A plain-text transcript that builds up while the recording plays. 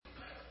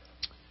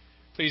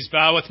Please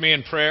bow with me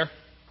in prayer.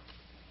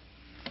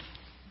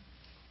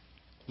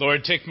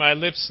 Lord, take my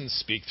lips and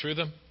speak through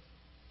them.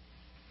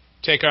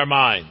 Take our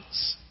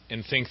minds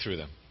and think through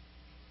them.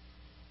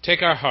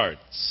 Take our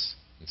hearts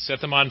and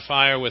set them on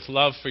fire with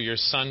love for your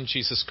Son,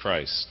 Jesus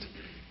Christ,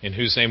 in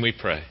whose name we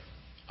pray.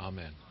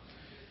 Amen.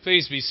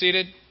 Please be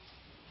seated.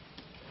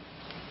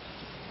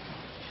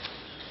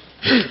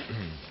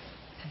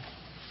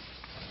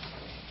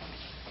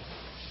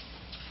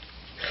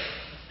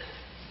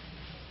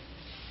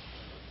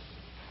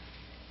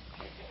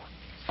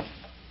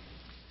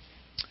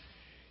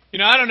 You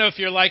know, I don't know if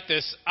you're like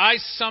this. I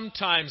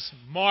sometimes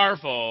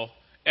marvel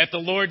at the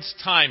Lord's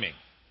timing.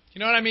 You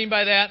know what I mean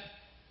by that?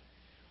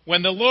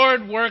 When the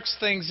Lord works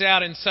things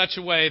out in such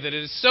a way that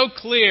it is so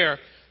clear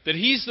that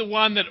He's the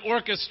one that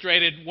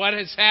orchestrated what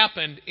has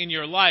happened in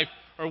your life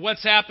or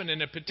what's happened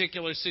in a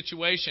particular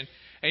situation.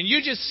 And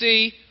you just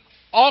see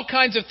all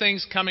kinds of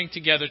things coming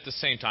together at the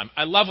same time.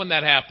 I love when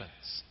that happens.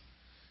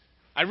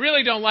 I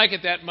really don't like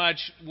it that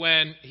much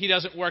when He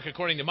doesn't work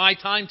according to my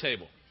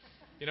timetable.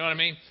 You know what I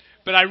mean?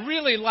 But I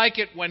really like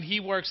it when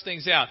He works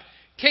things out.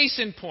 Case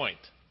in point,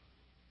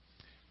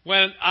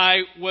 when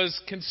I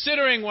was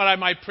considering what I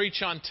might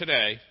preach on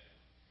today,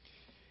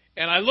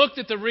 and I looked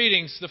at the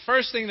readings, the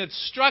first thing that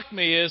struck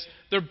me is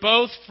they're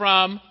both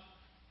from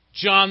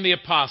John the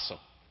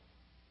Apostle.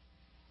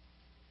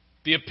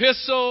 The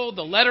epistle,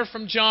 the letter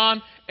from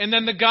John, and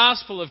then the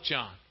Gospel of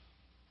John.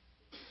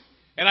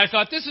 And I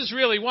thought this is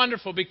really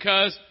wonderful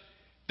because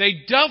they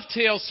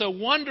dovetail so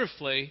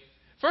wonderfully.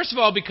 First of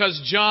all,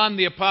 because John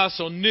the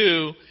Apostle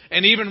knew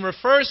and even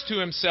refers to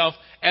himself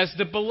as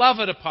the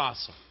beloved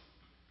apostle.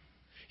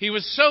 He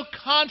was so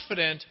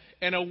confident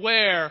and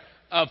aware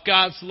of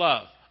God's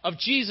love, of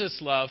Jesus'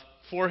 love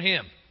for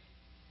him.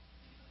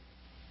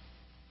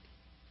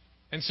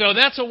 And so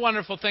that's a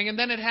wonderful thing. And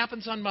then it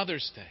happens on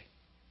Mother's Day.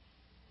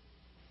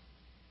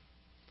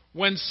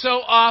 When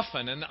so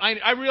often, and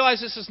I realize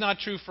this is not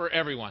true for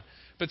everyone,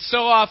 but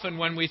so often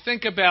when we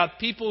think about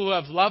people who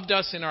have loved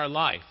us in our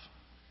life,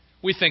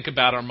 we think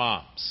about our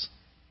moms.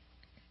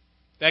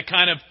 That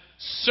kind of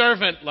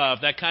servant love,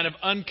 that kind of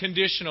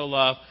unconditional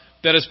love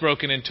that has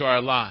broken into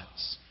our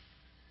lives.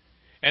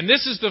 And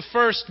this is the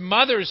first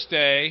Mother's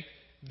Day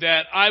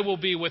that I will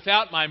be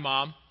without my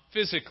mom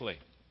physically.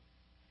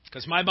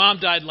 Because my mom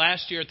died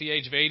last year at the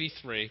age of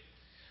 83.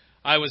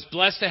 I was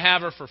blessed to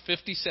have her for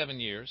 57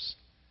 years.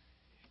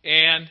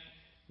 And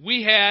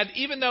we had,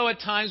 even though at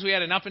times we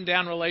had an up and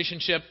down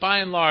relationship, by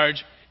and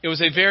large, it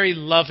was a very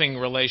loving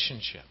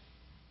relationship.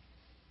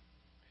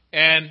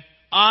 And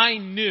I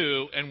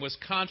knew and was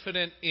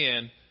confident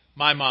in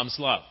my mom's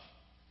love.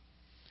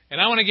 And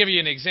I want to give you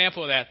an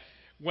example of that.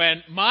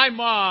 When my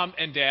mom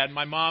and dad,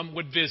 my mom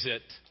would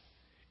visit,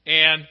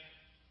 and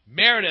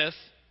Meredith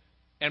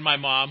and my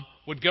mom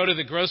would go to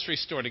the grocery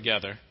store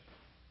together,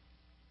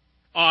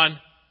 on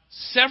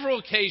several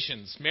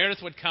occasions,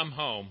 Meredith would come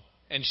home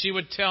and she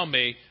would tell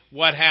me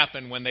what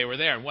happened when they were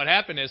there. And what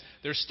happened is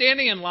they're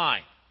standing in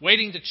line,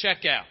 waiting to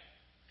check out.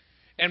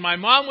 And my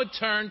mom would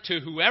turn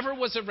to whoever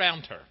was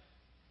around her,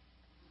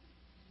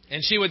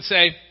 and she would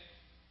say,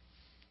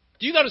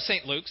 "Do you go to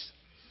St. Luke's?"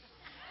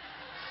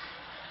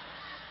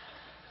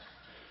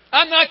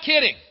 I'm not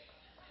kidding.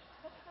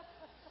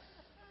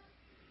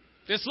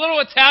 This little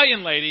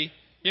Italian lady,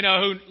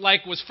 who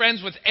was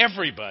friends with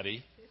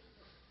everybody,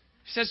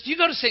 she says, "Do you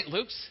go to St.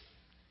 Luke's?"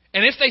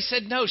 And if they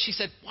said no, she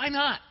said, "Why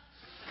not?"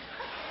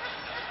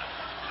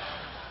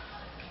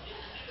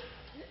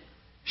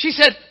 She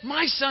said,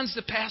 "My son's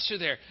the pastor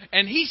there,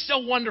 and he's so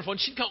wonderful."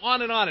 And she'd go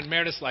on, and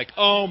Meredith's like,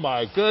 "Oh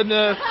my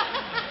goodness."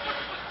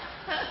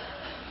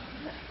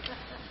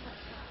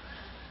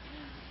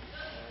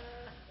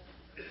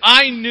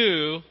 I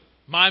knew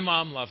my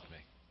mom loved me.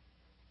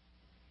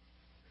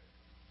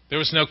 There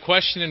was no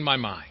question in my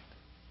mind.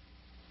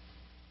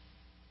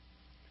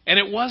 And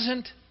it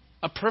wasn't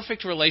a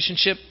perfect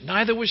relationship.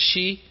 Neither was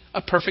she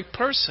a perfect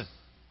person.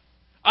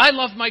 I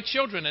love my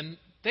children, and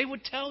they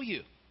would tell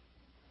you,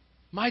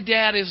 my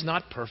dad is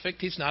not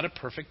perfect. He's not a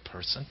perfect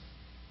person.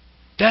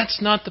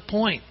 That's not the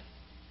point.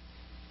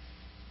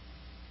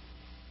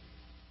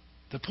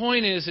 The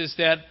point is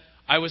that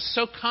I was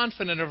so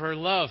confident of her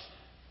love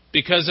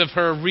because of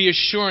her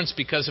reassurance,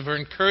 because of her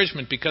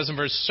encouragement, because of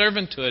her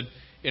servanthood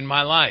in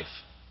my life.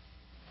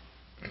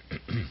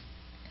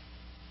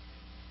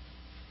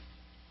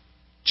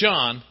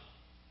 John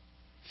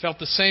felt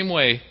the same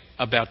way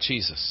about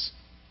Jesus.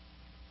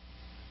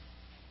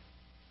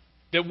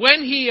 That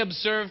when he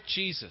observed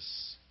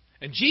Jesus,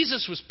 and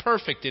Jesus was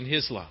perfect in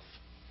his love,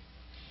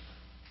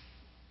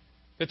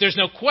 that there's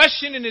no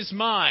question in his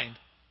mind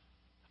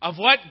of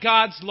what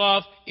God's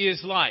love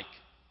is like.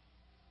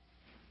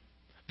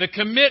 The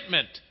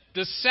commitment,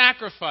 the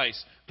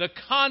sacrifice, the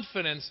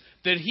confidence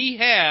that he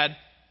had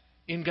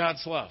in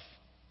God's love.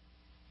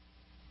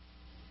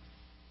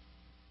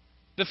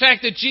 The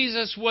fact that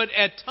Jesus would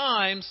at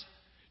times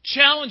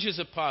challenge his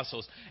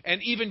apostles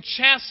and even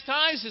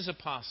chastise his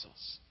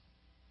apostles.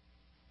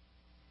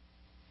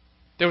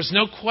 There was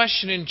no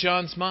question in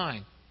John's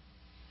mind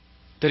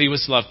that he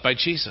was loved by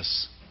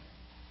Jesus.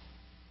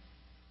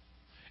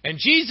 And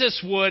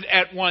Jesus would,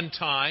 at one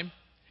time,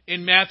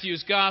 in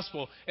Matthew's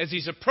Gospel, as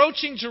he's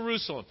approaching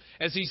Jerusalem,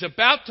 as he's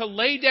about to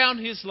lay down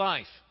his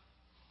life,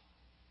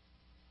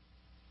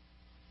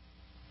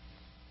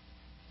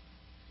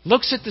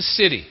 looks at the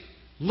city,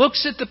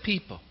 looks at the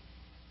people.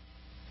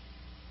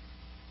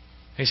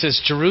 He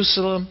says,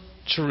 Jerusalem,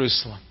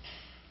 Jerusalem.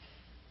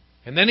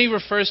 And then he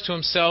refers to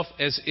himself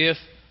as if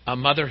a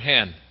mother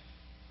hen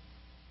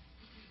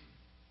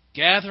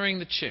gathering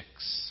the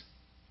chicks,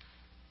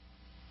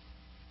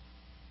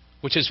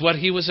 which is what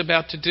he was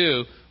about to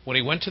do when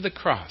he went to the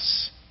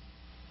cross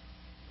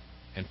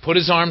and put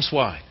his arms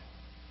wide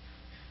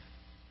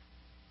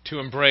to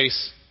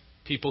embrace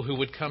people who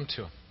would come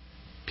to him,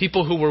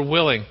 people who were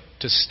willing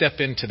to step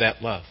into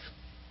that love.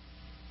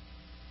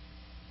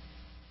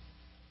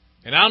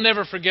 And I'll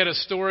never forget a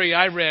story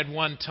I read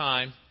one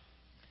time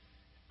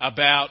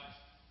about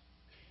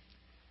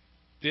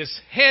this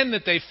hen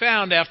that they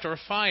found after a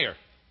fire.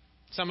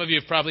 Some of you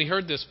have probably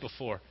heard this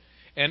before.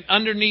 And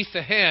underneath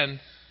the hen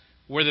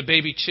were the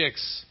baby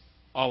chicks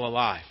all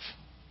alive,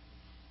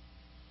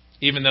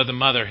 even though the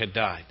mother had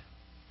died,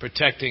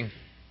 protecting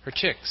her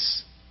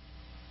chicks.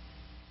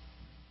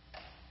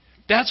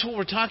 That's what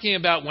we're talking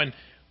about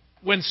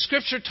when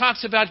Scripture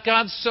talks about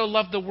God so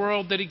loved the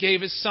world that He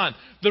gave His Son.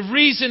 The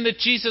reason that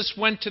Jesus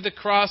went to the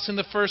cross in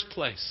the first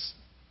place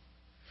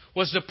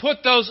was to put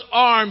those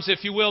arms,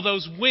 if you will,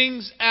 those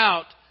wings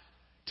out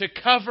to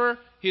cover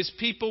His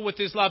people with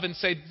His love and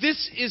say,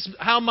 this is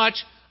how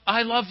much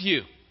I love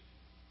you.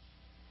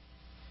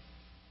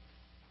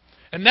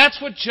 And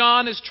that's what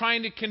John is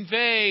trying to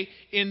convey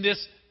in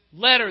this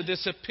letter,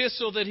 this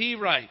epistle that he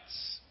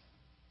writes.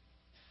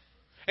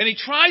 And he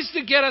tries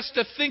to get us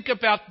to think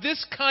about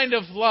this kind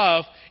of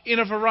love in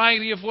a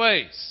variety of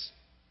ways.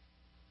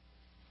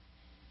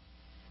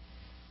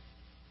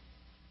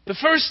 The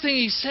first thing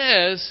he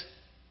says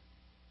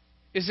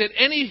is that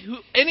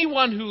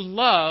anyone who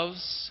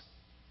loves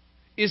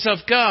is of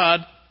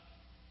God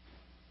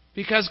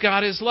because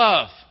God is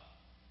love.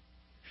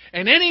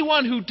 And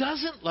anyone who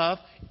doesn't love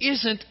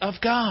isn't of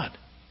God.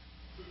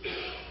 Do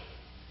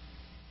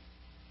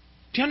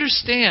you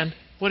understand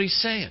what he's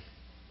saying?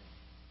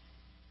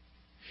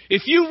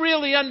 If you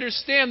really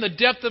understand the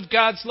depth of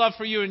God's love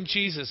for you in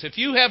Jesus, if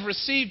you have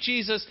received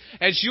Jesus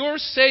as your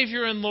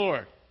Savior and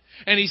Lord,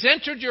 and He's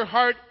entered your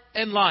heart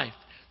and life,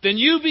 then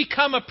you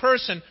become a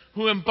person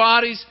who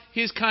embodies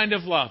His kind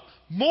of love.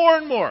 More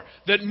and more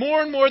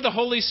the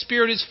Holy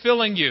Spirit is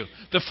filling you.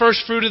 The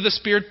first fruit of the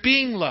Spirit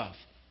being love.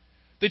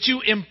 That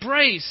you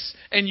embrace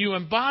and you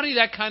embody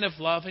that kind of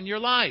love in your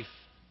life.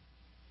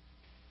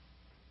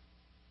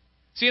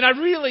 See, and I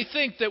really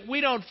think that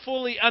we don't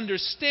fully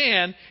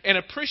understand and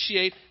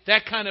appreciate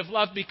that kind of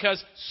love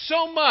because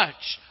so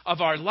much of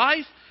our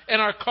life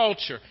and our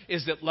culture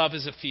is that love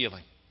is a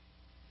feeling.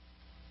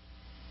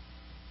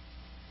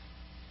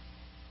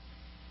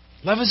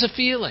 Love is a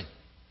feeling.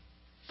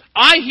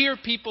 I hear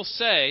people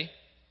say,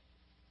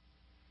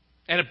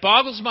 and it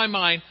boggles my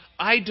mind,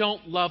 I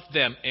don't love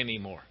them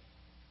anymore.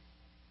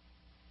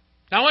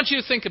 Now I want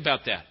you to think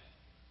about that.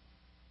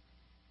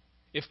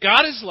 If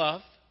God is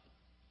love,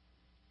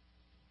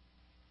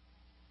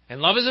 and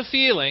love is a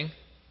feeling,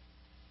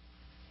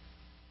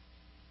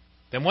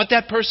 then what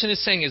that person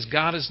is saying is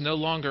God is no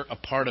longer a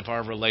part of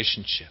our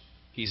relationship.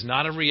 He's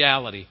not a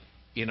reality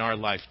in our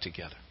life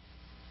together.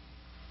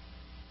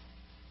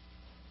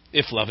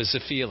 If love is a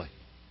feeling.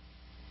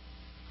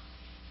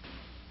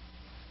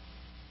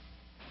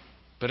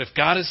 But if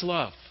God is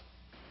love,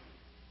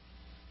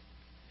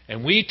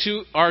 and we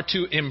too are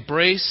to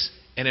embrace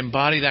and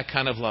embody that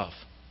kind of love,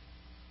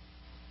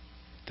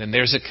 then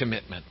there's a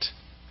commitment.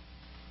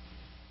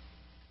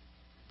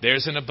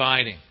 There's an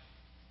abiding.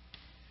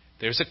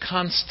 There's a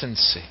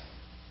constancy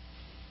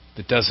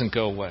that doesn't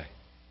go away.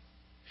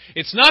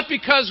 It's not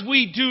because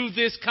we do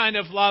this kind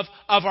of love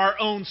of our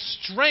own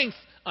strength,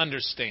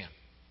 understand.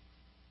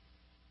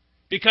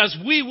 Because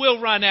we will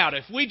run out.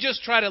 If we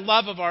just try to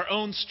love of our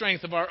own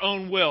strength, of our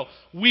own will,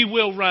 we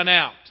will run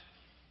out.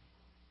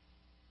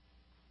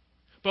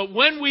 But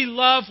when we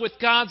love with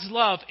God's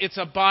love, it's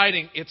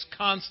abiding, it's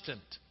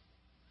constant.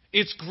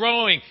 It's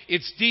growing,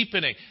 it's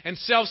deepening, and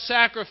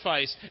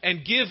self-sacrifice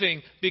and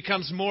giving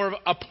becomes more of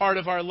a part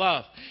of our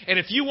love. And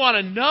if you want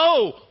to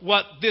know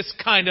what this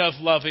kind of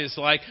love is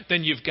like,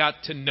 then you've got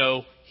to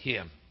know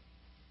Him.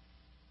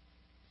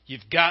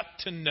 You've got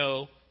to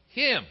know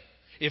Him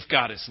if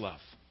God is love.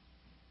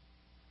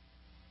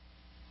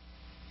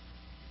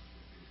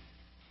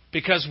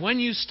 Because when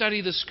you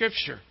study the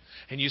Scripture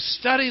and you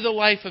study the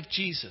life of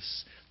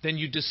Jesus, then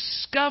you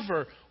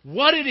discover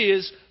what it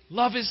is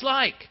love is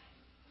like.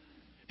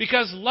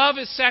 Because love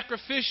is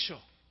sacrificial.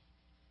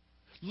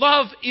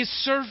 Love is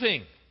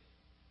serving.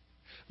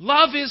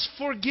 Love is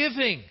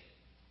forgiving.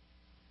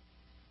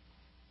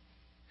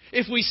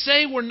 If we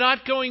say we're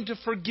not going to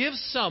forgive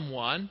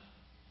someone,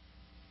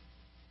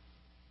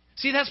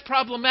 see, that's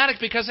problematic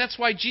because that's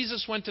why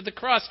Jesus went to the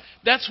cross.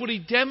 That's what He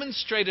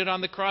demonstrated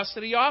on the cross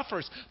that He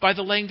offers by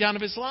the laying down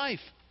of His life.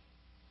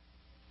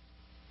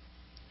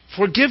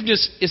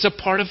 Forgiveness is a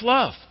part of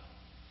love.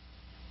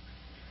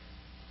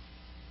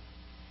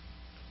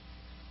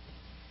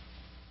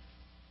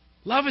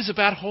 Love is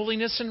about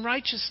holiness and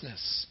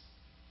righteousness.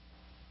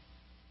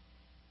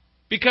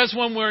 Because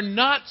when we're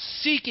not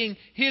seeking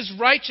His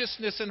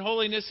righteousness and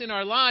holiness in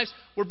our lives,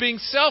 we're being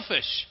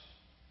selfish,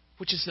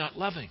 which is not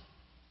loving.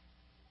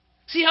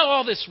 See how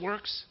all this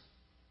works?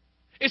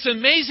 It's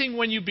amazing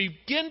when you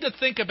begin to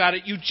think about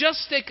it. You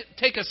just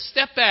take a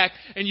step back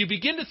and you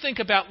begin to think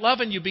about love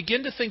and you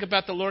begin to think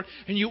about the Lord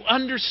and you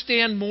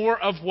understand more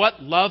of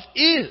what love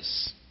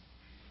is.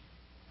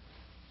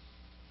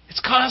 It's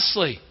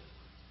costly.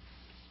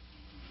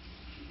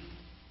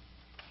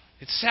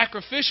 It's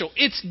sacrificial.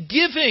 It's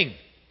giving.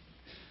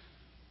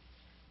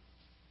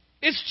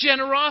 It's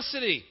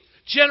generosity.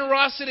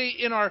 Generosity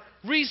in our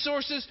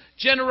resources,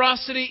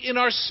 generosity in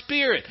our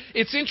spirit.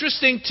 It's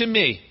interesting to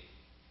me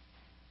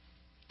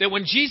that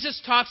when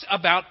Jesus talks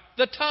about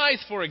the tithe,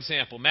 for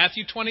example,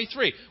 Matthew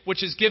 23,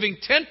 which is giving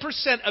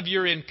 10% of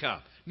your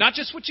income, not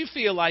just what you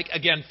feel like,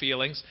 again,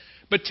 feelings,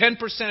 but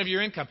 10% of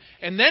your income.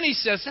 And then He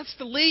says, that's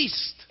the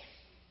least.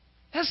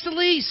 That's the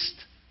least.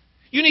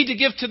 You need to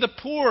give to the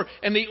poor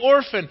and the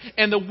orphan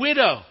and the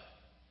widow.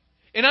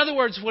 In other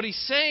words, what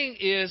He's saying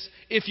is,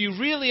 if you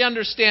really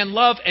understand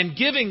love and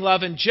giving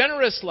love and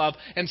generous love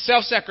and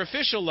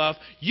self-sacrificial love,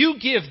 you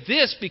give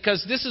this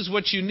because this is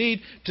what you need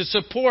to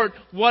support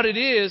what it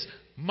is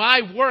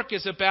my work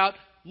is about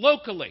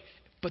locally.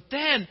 But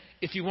then,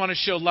 if you want to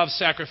show love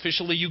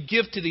sacrificially, you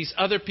give to these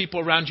other people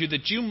around you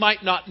that you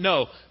might not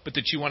know, but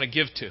that you want to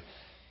give to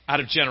out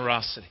of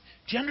generosity.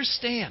 Do you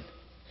understand?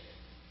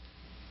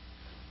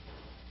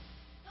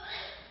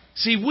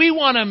 See, we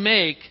want to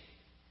make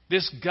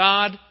this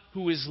God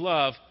who is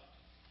love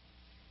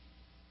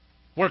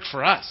work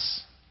for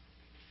us.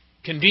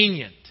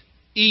 Convenient,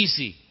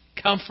 easy,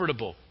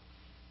 comfortable.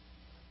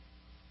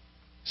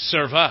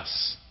 Serve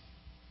us.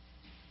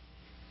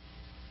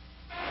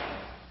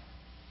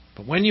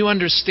 But when you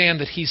understand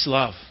that He's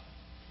love,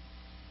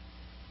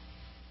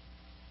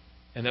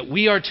 and that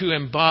we are to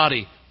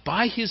embody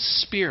by His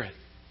Spirit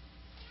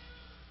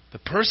the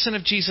person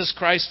of Jesus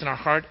Christ in our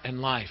heart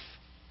and life,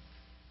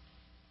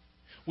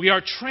 we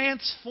are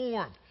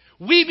transformed.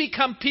 We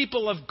become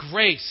people of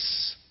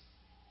grace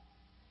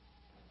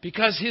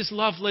because His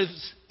love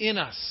lives in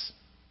us.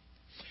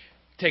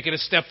 Take it a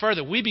step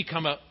further. We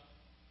become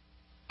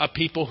a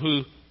people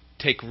who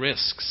take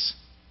risks.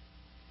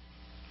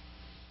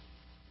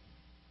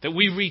 That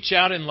we reach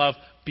out in love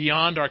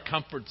beyond our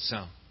comfort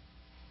zone.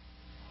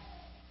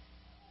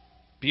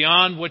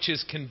 Beyond which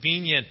is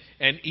convenient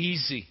and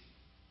easy.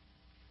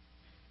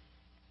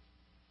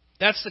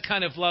 That's the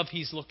kind of love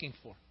He's looking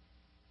for.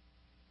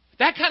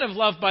 That kind of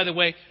love, by the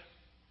way,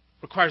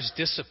 requires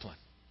discipline.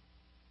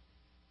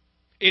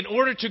 In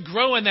order to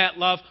grow in that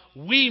love,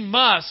 we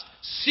must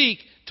seek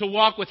to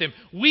walk with Him.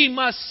 We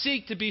must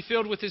seek to be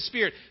filled with His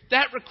Spirit.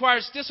 That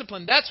requires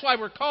discipline. That's why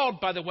we're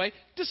called, by the way,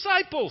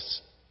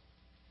 disciples.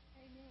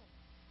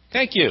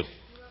 Thank you.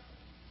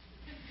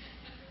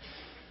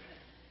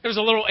 There's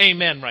a little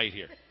amen right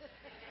here.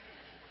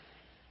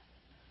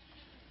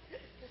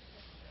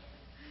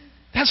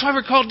 That's why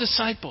we're called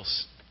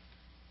disciples.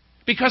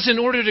 Because in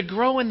order to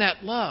grow in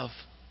that love,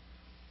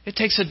 it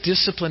takes a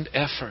disciplined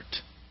effort.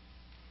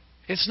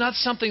 It's not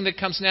something that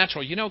comes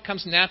natural. You know what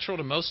comes natural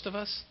to most of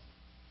us?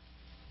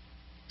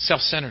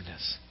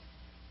 Self-centeredness.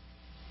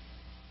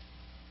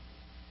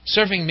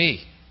 Serving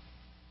me.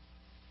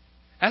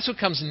 That's what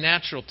comes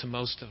natural to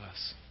most of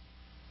us.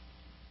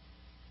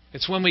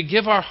 It's when we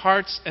give our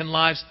hearts and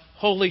lives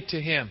wholly to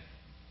Him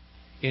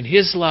in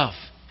His love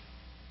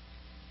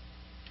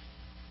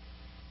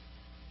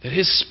that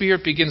His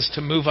Spirit begins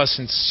to move us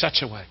in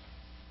such a way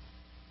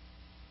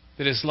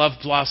that His love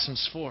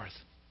blossoms forth.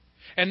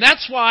 And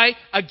that's why,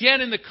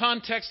 again, in the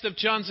context of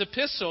John's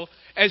epistle,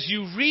 as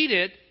you read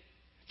it,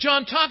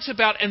 John talks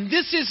about, and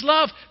this is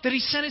love, that He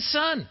sent His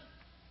Son.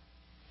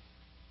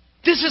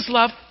 This is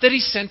love, that He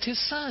sent His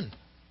Son.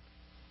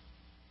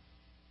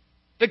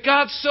 That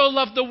God so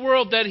loved the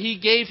world that He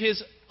gave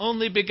His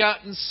only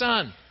begotten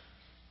Son.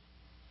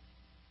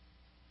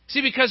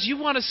 See, because you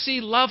want to see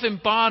love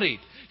embodied.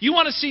 You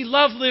want to see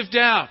love lived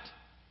out.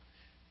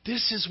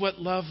 This is what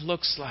love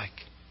looks like.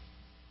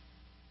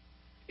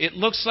 It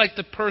looks like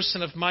the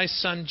person of my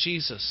Son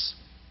Jesus.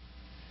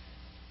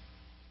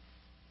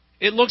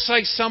 It looks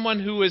like someone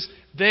who is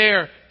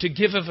there to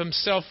give of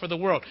Himself for the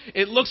world.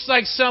 It looks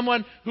like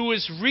someone who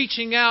is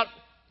reaching out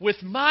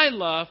with my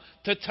love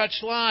to touch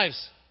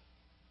lives.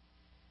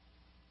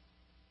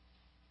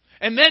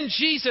 And then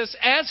Jesus,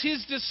 as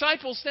His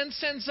disciples, then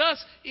sends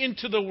us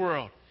into the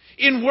world,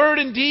 in word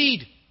and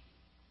deed.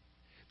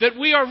 That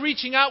we are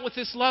reaching out with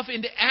this love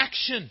into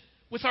action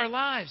with our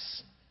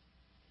lives.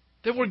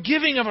 That we're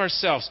giving of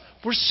ourselves.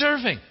 We're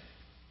serving.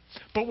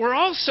 But we're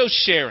also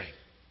sharing.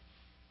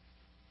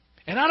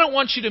 And I don't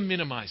want you to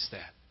minimize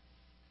that.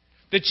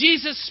 That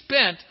Jesus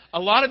spent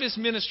a lot of His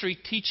ministry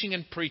teaching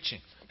and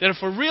preaching. That if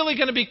we're really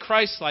going to be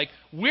Christ-like,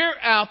 we're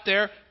out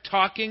there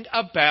talking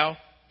about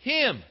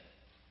Him.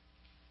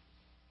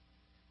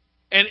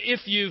 And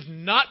if you've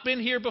not been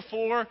here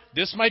before,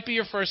 this might be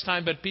your first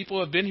time, but people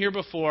who have been here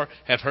before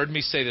have heard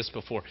me say this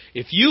before.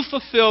 If you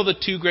fulfill the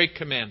two great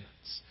commandments,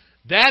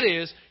 That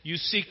is, you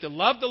seek to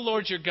love the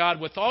Lord your God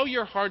with all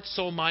your heart,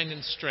 soul, mind,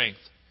 and strength.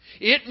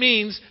 It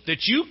means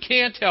that you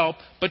can't help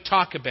but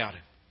talk about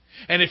it.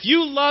 And if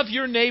you love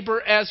your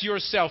neighbor as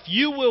yourself,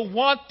 you will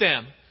want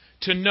them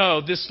to know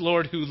this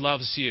Lord who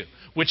loves you,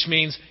 which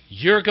means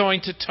you're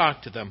going to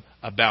talk to them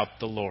about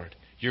the Lord.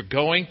 You're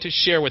going to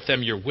share with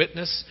them your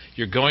witness.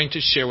 You're going to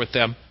share with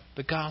them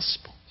the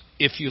gospel,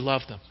 if you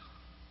love them.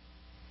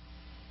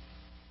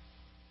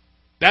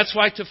 That's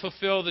why to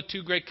fulfill the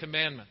 2 great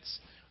commandments,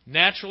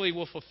 naturally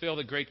we'll fulfill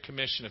the Great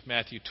Commission of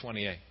Matthew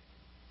 28.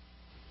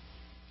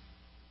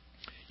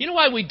 You know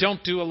why we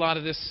don't do a lot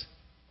of this?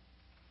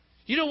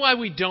 You know why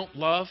we don't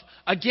love?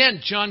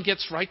 Again, John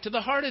gets right to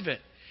the heart of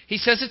it. He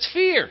says it's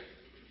fear.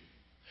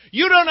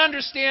 You don't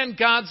understand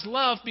God's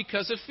love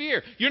because of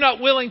fear. You're not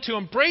willing to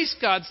embrace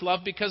God's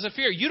love because of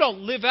fear. You don't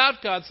live out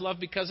God's love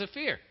because of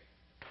fear.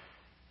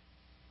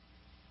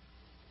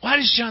 Why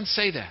does John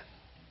say that?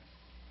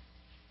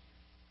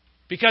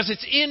 Because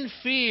it's in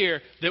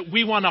fear that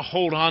we want to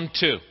hold on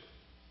to.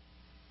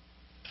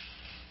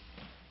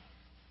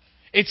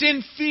 It's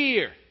in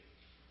fear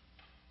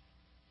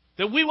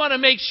that we want to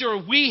make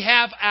sure we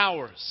have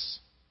ours.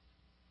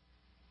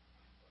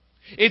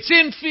 It's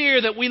in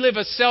fear that we live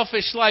a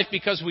selfish life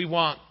because we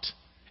want,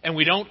 and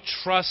we don't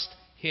trust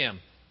Him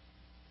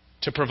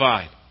to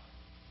provide.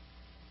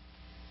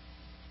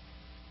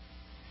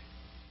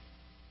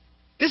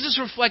 This is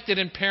reflected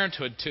in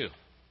parenthood too.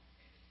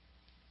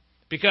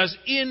 Because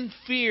in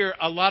fear,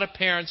 a lot of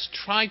parents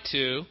try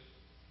to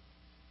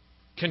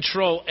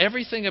control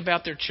everything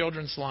about their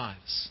children's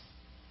lives.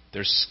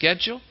 Their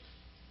schedule,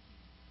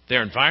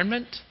 their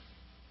environment.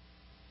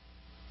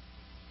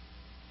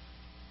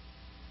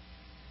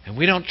 And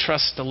we don't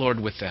trust the Lord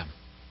with them.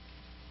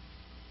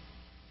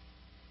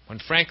 When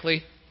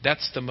frankly,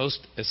 that's the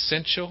most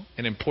essential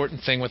and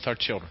important thing with our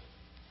children.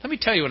 Let me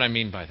tell you what I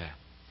mean by that.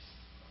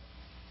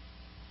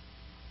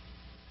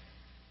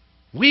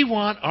 We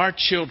want our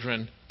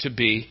children to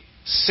be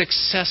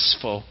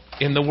successful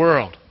in the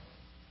world.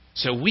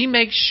 So we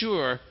make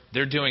sure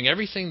they're doing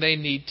everything they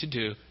need to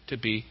do to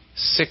be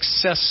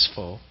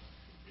successful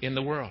in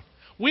the world.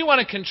 We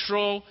want to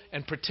control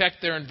and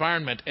protect their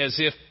environment as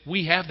if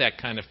we have that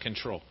kind of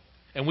control.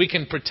 And we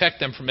can protect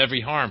them from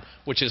every harm,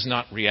 which is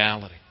not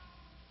reality.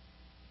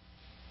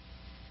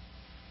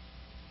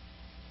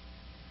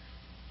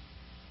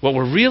 What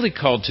we're really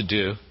called to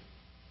do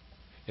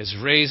is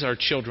raise our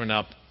children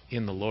up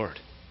in the Lord.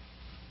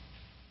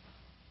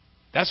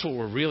 That's what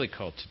we're really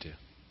called to do.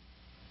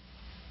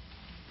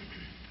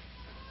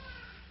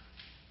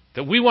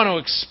 That we want to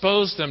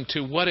expose them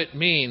to what it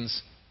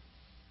means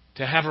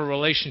to have a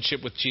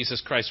relationship with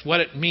Jesus Christ, what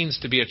it means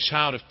to be a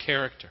child of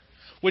character,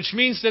 which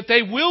means that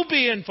they will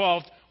be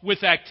involved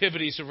with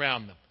activities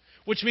around them,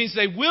 which means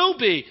they will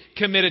be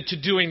committed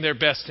to doing their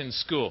best in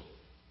school.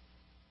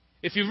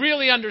 If you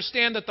really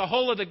understand that the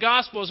whole of the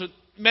gospel is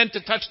meant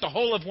to touch the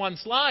whole of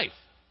one's life.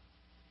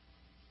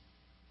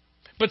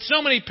 But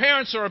so many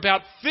parents are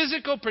about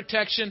physical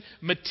protection,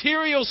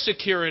 material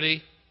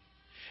security,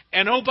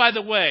 and oh, by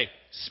the way,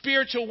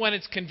 spiritual when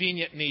it's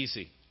convenient and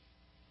easy.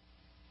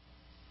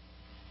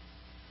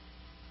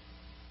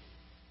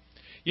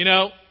 You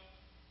know,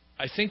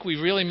 I think we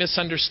really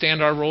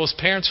misunderstand our role as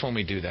parents when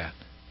we do that.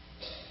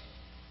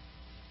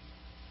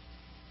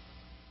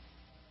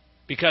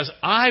 Because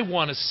I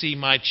want to see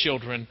my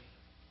children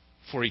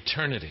for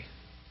eternity.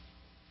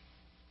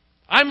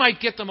 I might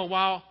get them a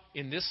while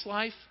in this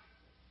life,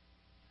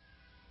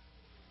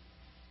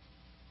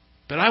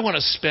 but I want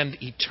to spend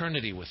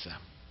eternity with them.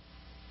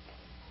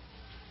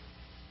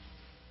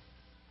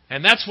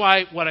 And that's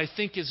why what I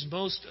think is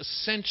most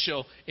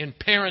essential in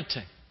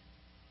parenting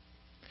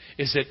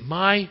is that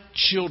my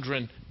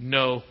children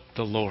know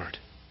the Lord.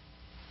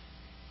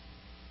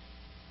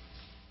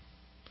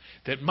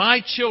 That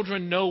my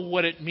children know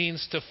what it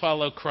means to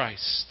follow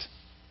Christ.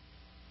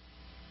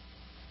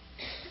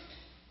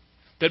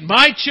 That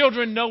my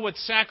children know what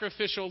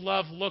sacrificial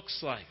love looks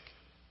like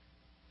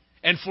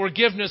and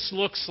forgiveness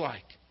looks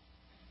like.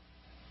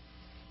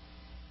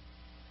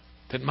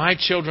 That my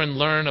children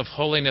learn of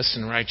holiness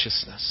and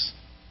righteousness.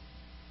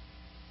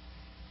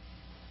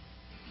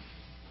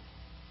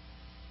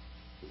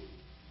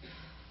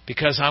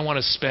 Because I want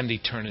to spend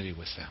eternity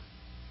with them.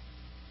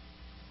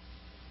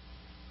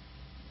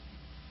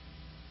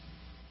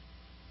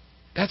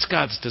 That's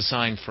God's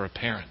design for a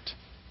parent.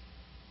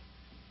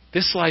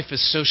 This life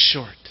is so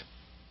short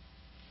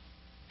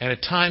and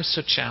at times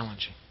so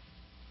challenging.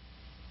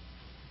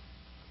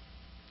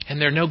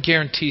 And there are no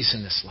guarantees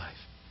in this life.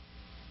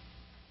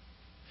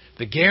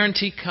 The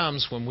guarantee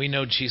comes when we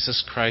know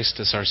Jesus Christ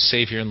as our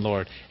Savior and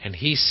Lord. And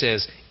He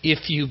says,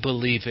 if you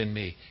believe in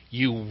me,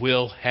 you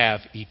will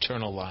have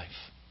eternal life.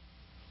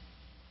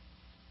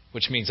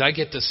 Which means I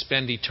get to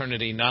spend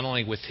eternity not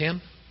only with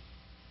Him,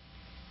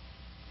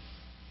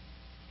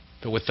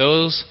 but with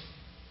those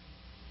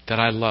that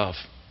I love.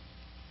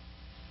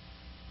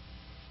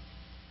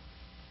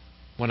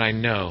 When I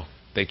know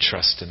they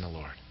trust in the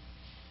Lord.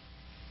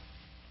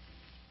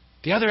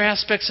 The other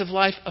aspects of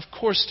life, of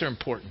course, they're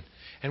important.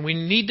 And we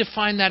need to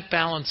find that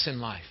balance in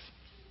life.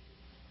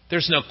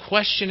 There's no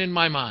question in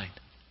my mind.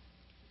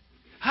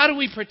 How do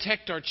we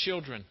protect our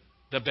children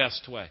the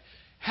best way?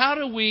 How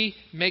do we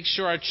make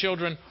sure our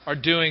children are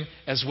doing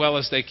as well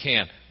as they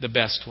can the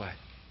best way?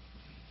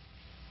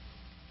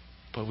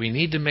 But we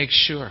need to make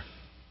sure,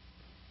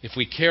 if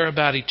we care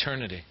about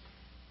eternity,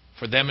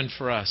 for them and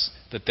for us,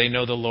 that they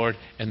know the Lord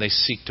and they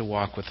seek to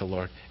walk with the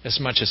Lord as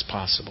much as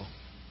possible.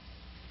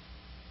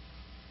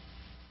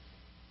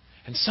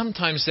 And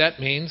sometimes that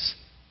means,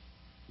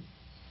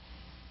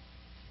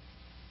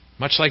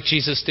 much like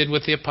Jesus did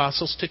with the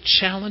apostles, to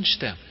challenge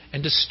them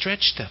and to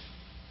stretch them.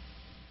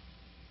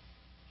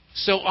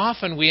 So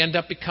often we end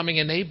up becoming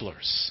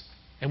enablers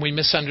and we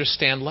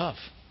misunderstand love.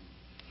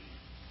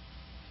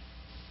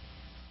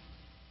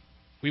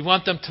 We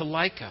want them to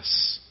like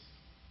us.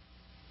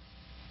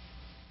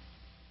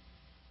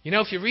 You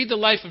know, if you read the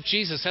life of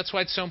Jesus, that's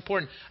why it's so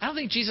important. I don't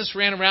think Jesus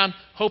ran around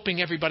hoping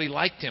everybody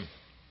liked him.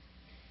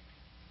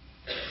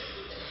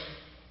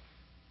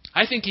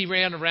 I think he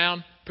ran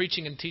around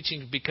preaching and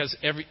teaching because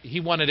he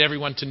wanted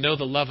everyone to know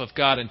the love of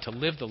God and to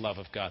live the love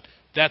of God.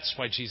 That's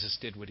why Jesus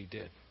did what he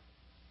did.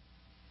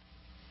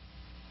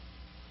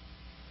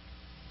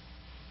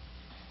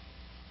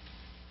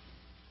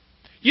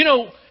 You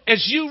know,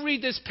 as you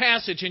read this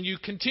passage and you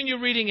continue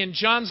reading in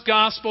John's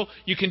Gospel,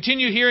 you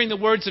continue hearing the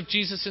words of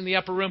Jesus in the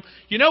upper room,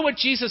 you know what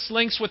Jesus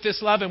links with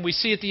this love, and we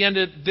see at the end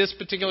of this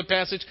particular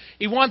passage?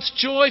 He wants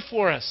joy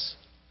for us.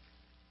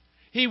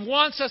 He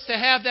wants us to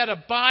have that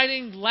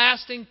abiding,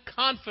 lasting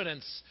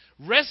confidence,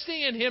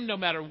 resting in him no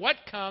matter what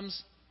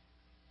comes,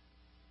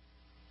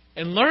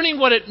 and learning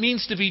what it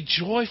means to be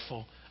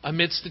joyful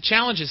amidst the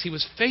challenges. He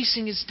was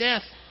facing his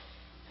death.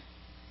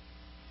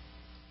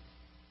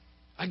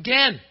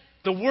 Again,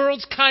 the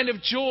world's kind of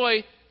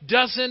joy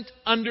doesn't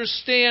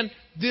understand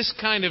this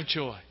kind of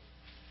joy.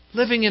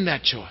 Living in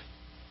that joy.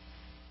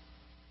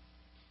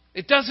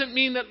 It doesn't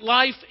mean that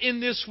life in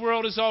this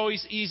world is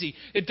always easy.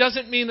 It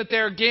doesn't mean that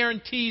there are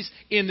guarantees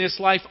in this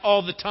life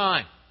all the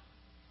time.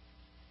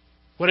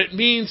 What it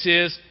means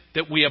is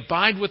that we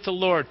abide with the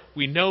Lord.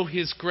 We know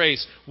his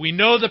grace. We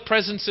know the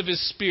presence of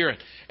his Spirit.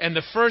 And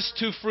the first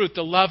two fruit,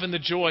 the love and the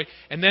joy,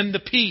 and then the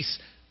peace,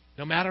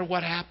 no matter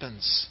what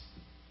happens.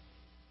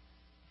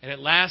 And it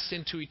lasts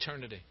into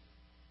eternity.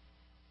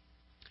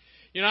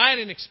 You know, I had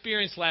an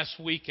experience last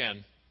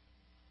weekend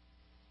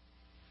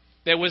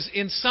that was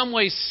in some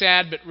ways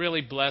sad but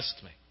really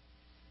blessed me.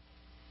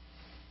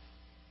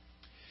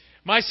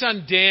 My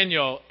son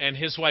Daniel and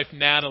his wife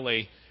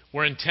Natalie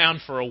were in town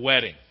for a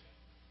wedding.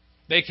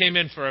 They came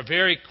in for a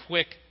very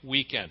quick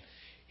weekend.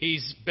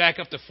 He's back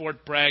up to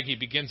Fort Bragg. He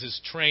begins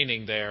his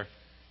training there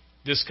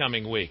this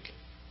coming week.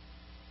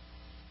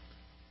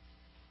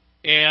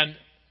 And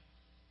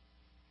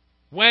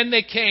when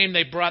they came,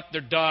 they brought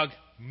their dog,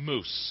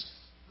 Moose.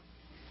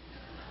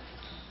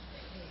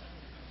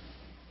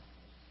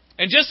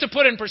 And just to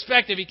put it in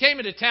perspective, he came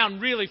into town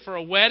really for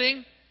a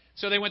wedding.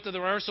 So they went to the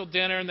rehearsal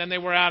dinner, and then they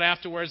were out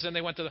afterwards, and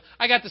they went to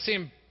I got to see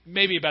him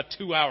maybe about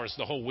 2 hours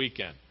the whole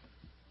weekend.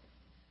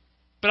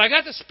 But I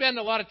got to spend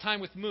a lot of time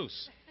with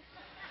Moose.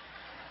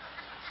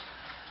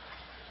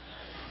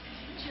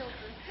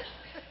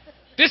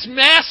 This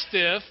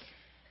Mastiff,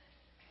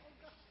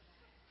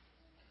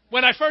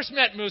 when I first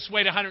met Moose,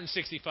 weighed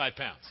 165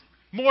 pounds.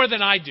 More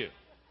than I do,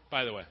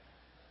 by the way.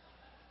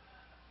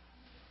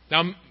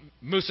 Now,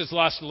 Moose has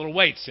lost a little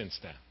weight since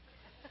then.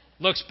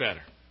 Looks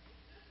better.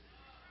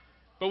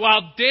 But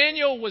while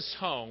Daniel was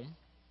home,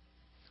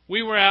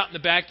 we were out in the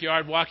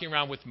backyard walking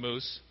around with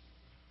Moose.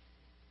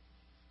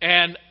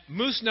 And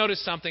Moose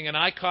noticed something, and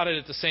I caught it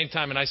at the same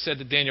time. And I said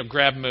to Daniel,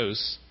 grab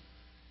Moose.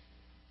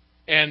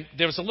 And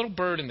there was a little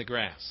bird in the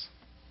grass.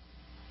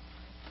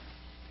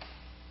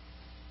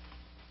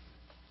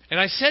 And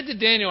I said to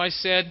Daniel, I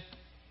said,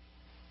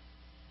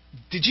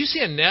 did you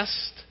see a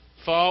nest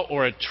fall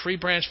or a tree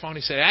branch fall? And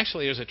he said,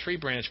 actually, there's a tree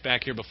branch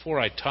back here before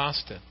I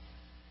tossed it.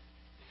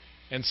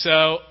 And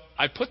so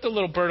I put the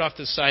little bird off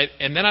to the side,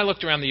 and then I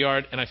looked around the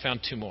yard, and I found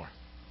 2 more.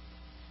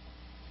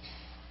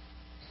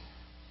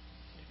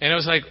 And I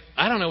was like,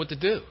 I don't know what to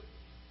do.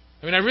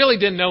 I mean, I really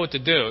didn't know what to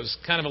do. It was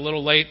kind of a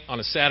little late on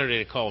a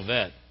Saturday to call a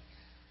vet.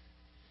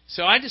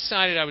 So I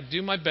decided I would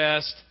do my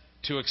best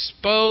to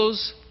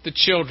expose the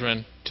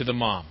children to the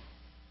mom.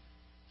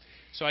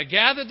 So I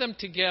gathered them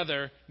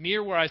together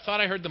near where I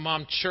thought I heard the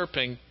mom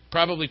chirping,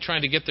 probably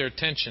trying to get their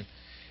attention.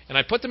 And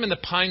I put them in the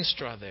pine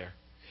straw there.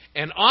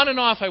 And on and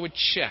off I would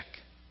check.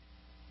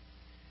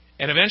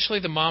 And eventually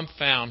the mom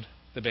found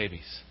the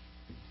babies.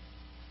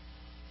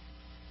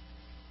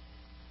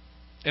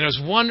 And it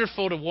was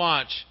wonderful to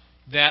watch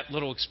that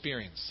little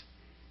experience.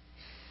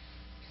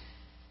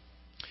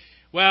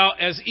 Well,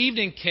 as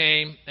evening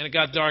came and it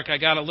got dark, I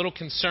got a little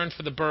concerned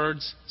for the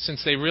birds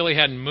since they really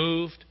hadn't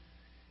moved.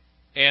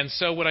 And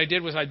so what I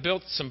did was I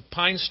built some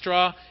pine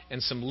straw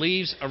and some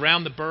leaves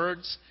around the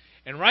birds.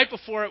 And right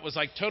before it was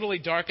like totally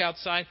dark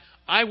outside,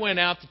 I went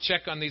out to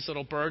check on these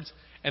little birds,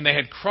 and they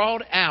had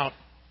crawled out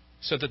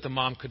so that the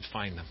mom could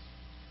find them.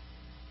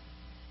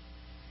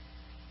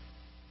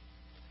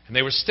 And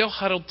they were still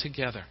huddled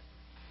together.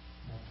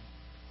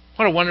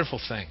 What a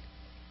wonderful thing.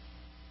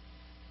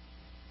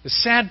 The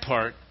sad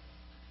part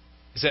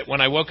is that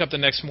when I woke up the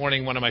next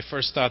morning, one of my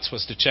first thoughts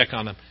was to check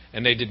on them,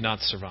 and they did not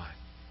survive.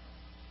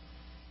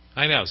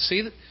 I know.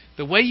 See,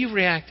 the way you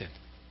reacted,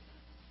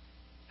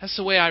 that's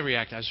the way I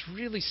reacted. I was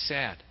really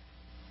sad.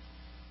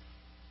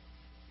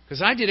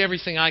 Because I did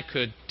everything I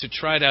could to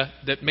try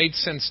that made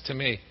sense to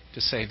me,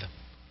 to save them.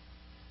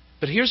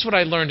 But here's what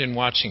I learned in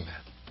watching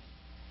that.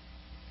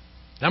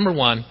 Number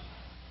one,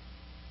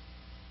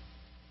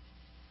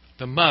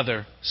 the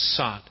mother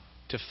sought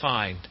to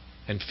find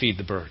and feed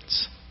the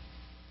birds,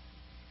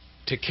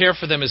 to care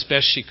for them as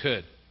best she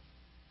could,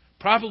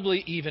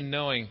 probably even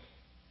knowing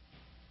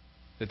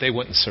that they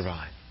wouldn't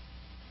survive.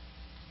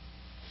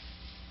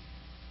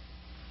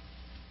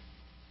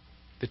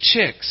 The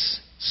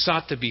chicks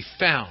sought to be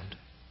found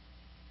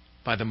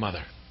by the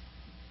mother.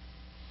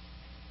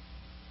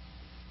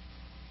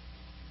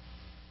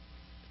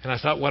 And I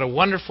thought, what a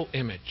wonderful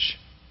image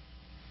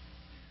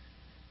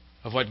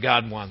of what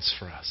God wants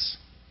for us.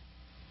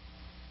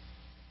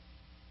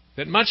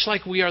 That much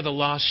like we are the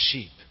lost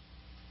sheep,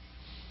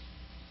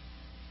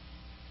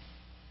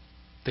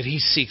 that He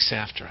seeks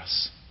after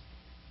us.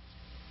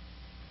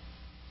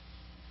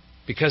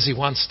 Because He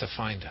wants to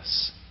find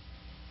us.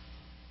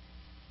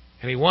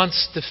 And He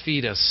wants to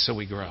feed us so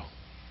we grow.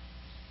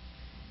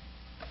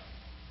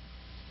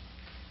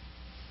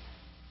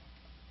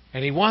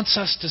 And He wants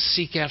us to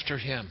seek after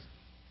Him,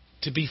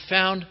 to be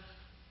found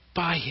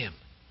by Him.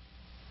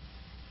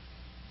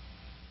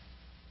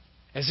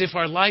 As if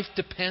our life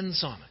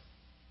depends on it.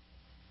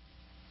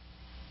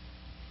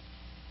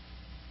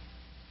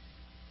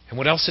 And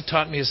what else it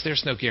taught me is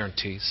there's no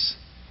guarantees.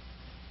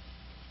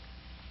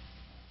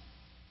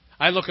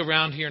 I look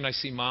around here and I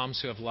see moms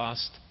who have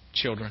lost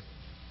children.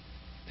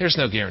 There's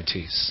no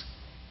guarantees.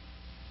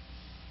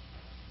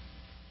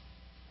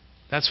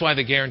 That's why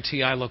the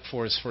guarantee I look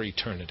for is for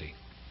eternity.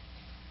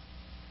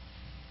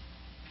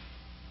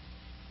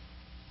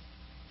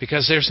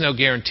 Because there's no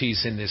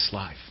guarantees in this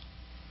life.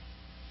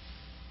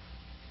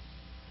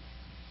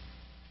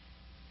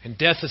 And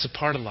death is a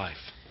part of life.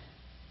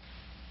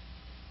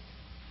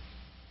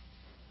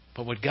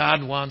 But what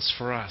God wants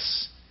for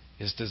us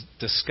is to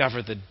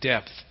discover the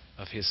depth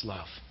of His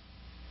love.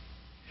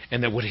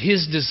 And that what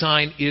His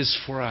design is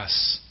for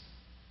us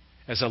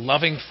as a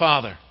loving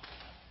Father,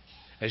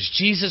 as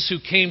Jesus who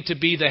came to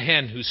be the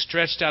hen who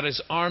stretched out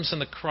His arms on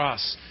the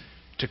cross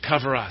to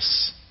cover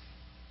us,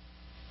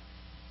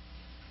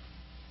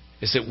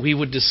 is that we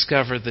would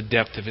discover the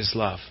depth of His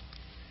love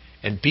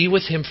and be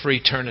with Him for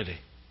eternity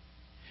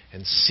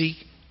and seek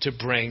to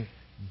bring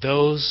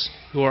those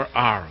who are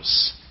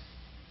ours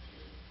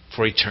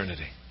for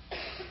eternity.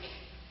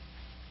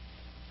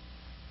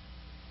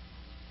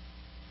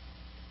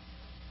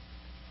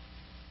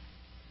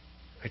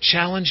 I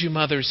challenge you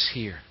mothers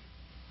here.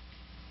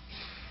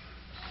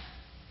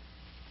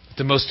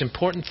 The most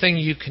important thing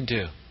you can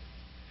do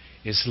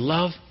is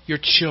love your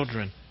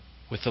children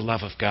with the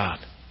love of God.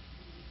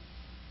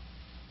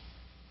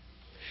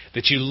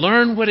 That you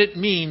learn what it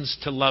means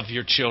to love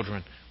your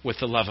children with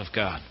the love of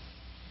God.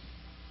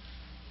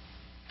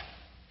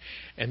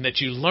 And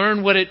that you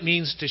learn what it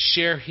means to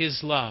share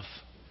His love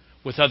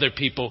with other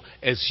people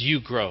as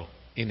you grow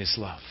in His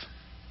love.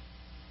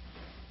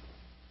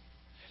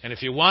 And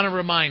if you want a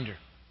reminder,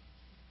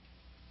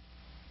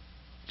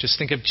 just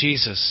think of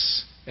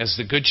Jesus as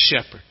the Good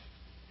Shepherd,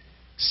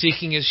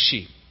 seeking His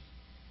sheep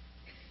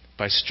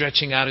by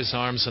stretching out His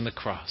arms on the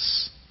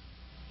cross.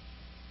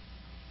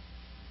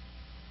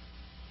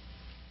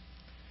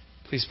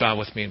 Please bow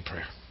with me in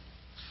prayer.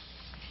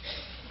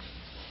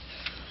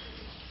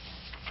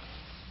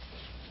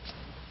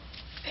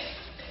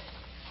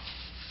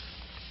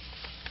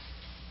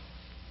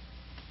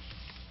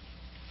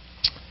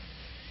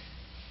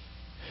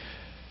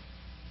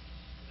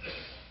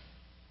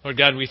 Lord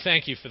God, we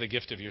thank You for the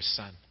gift of Your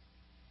Son,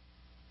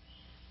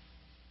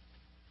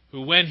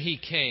 who when He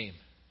came,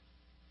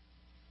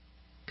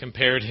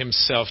 compared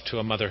Himself to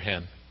a mother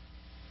hen.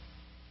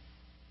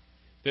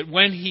 That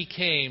when He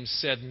came,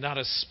 said, not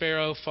a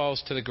sparrow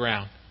falls to the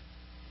ground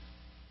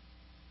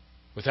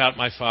without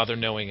my Father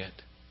knowing it.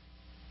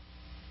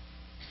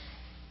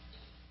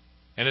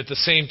 And at the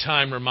same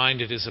time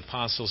reminded His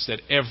apostles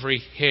that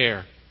every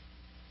hair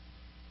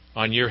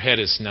on your head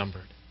is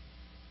numbered.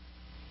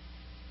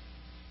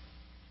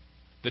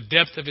 The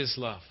depth of His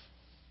love,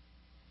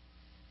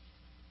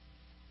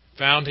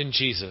 found in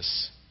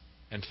Jesus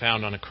and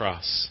found on a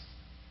cross.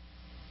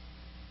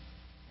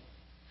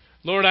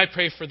 Lord, I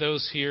pray for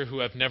those here who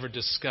have never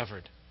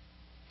discovered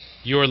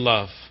Your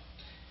love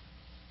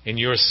in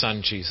Your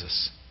Son,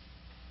 Jesus.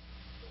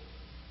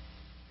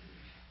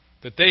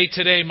 That they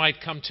today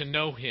might come to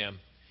know Him,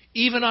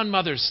 even on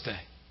Mother's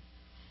Day,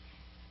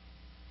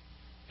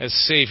 as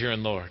Savior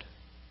and Lord.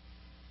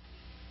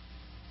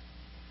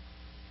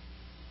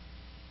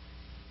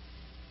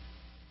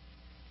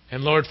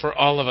 And Lord, for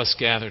all of us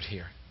gathered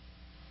here,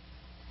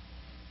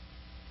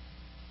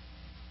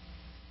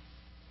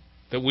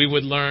 that we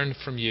would learn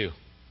from You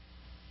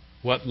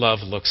what love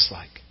looks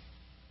like.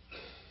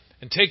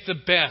 And take the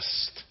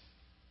best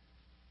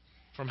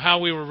from how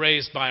we were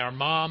raised by our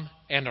mom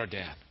and our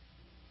dad.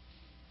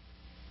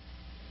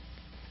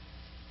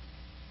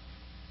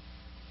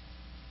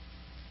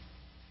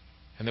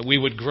 And that we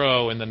would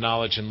grow in the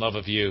knowledge and love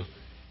of you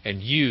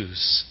and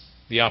use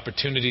the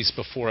opportunities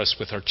before us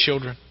with our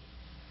children,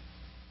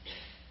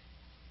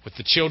 with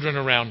the children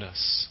around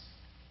us,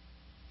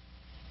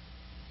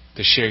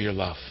 to share your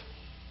love.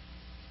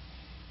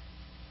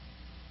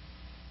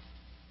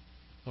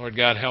 Lord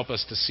God, help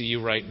us to see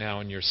you right now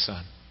in your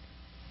Son,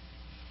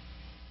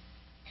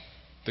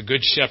 the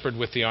Good Shepherd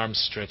with the arms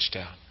stretched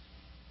out,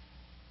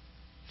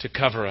 to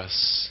cover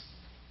us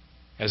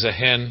as a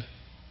hen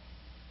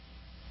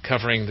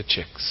covering the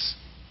chicks.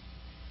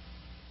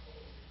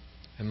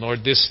 And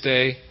Lord, this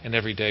day and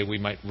every day we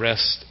might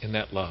rest in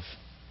that love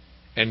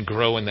and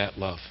grow in that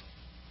love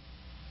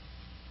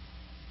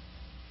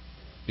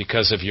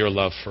because of your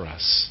love for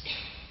us.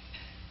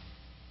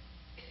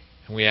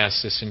 And we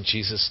ask this in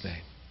Jesus'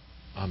 name.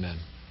 Amen.